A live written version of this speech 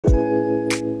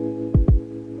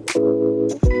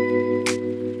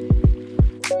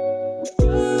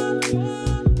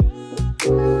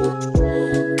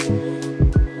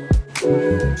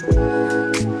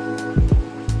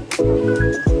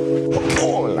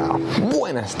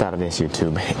Buenas tardes,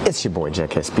 YouTube. It's your boy,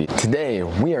 Jack SB. Today,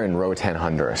 we are in Roatan,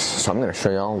 Honduras, so I'm going to show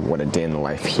y'all what a day in the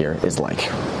life here is like.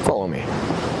 Follow me.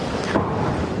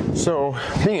 So,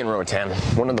 being in Roatan,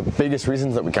 one of the biggest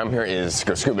reasons that we come here is to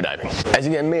go scuba diving. As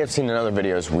you may have seen in other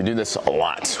videos, we do this a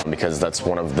lot because that's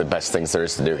one of the best things there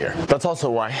is to do here. That's also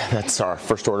why that's our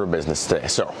first order of business today,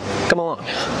 so come along.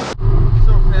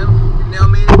 So fam, we now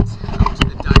made it to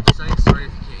the dive site. Sorry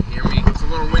if you can't hear me. It's a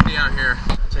little windy out here.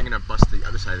 I'm taking a bus to the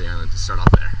other side of the island to start off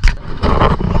there.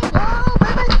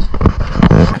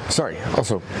 Sorry,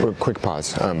 also, a quick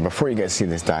pause. Before you guys see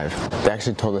this dive, they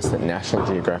actually told us that National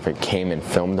Geographic came and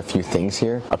filmed a few things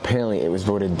here. Apparently, it was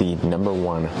voted the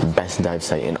 #1 best dive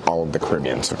site in all of the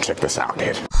Caribbean, so check this out,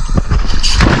 dude.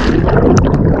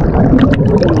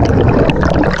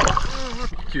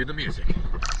 Cue the music.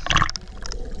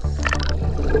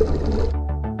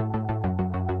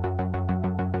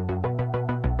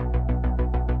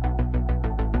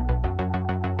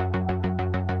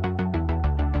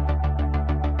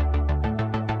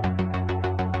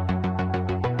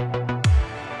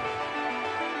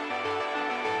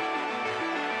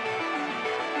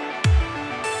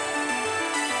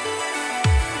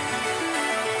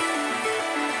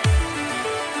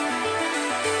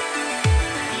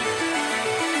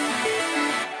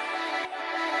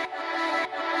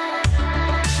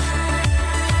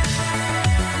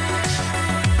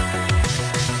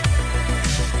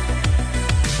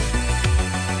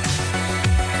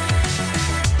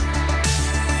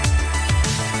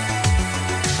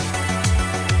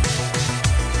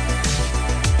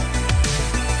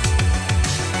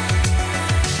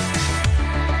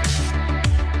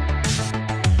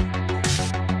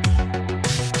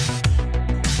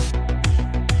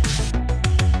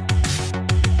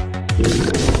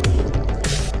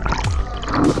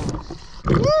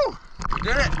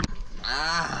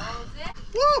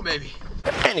 Baby.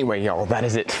 Anyway, y'all, that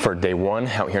is it for day 1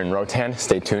 out here in Roatan.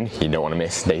 Stay tuned, you don't want to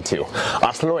miss day 2.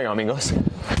 Hasta luego, amigos.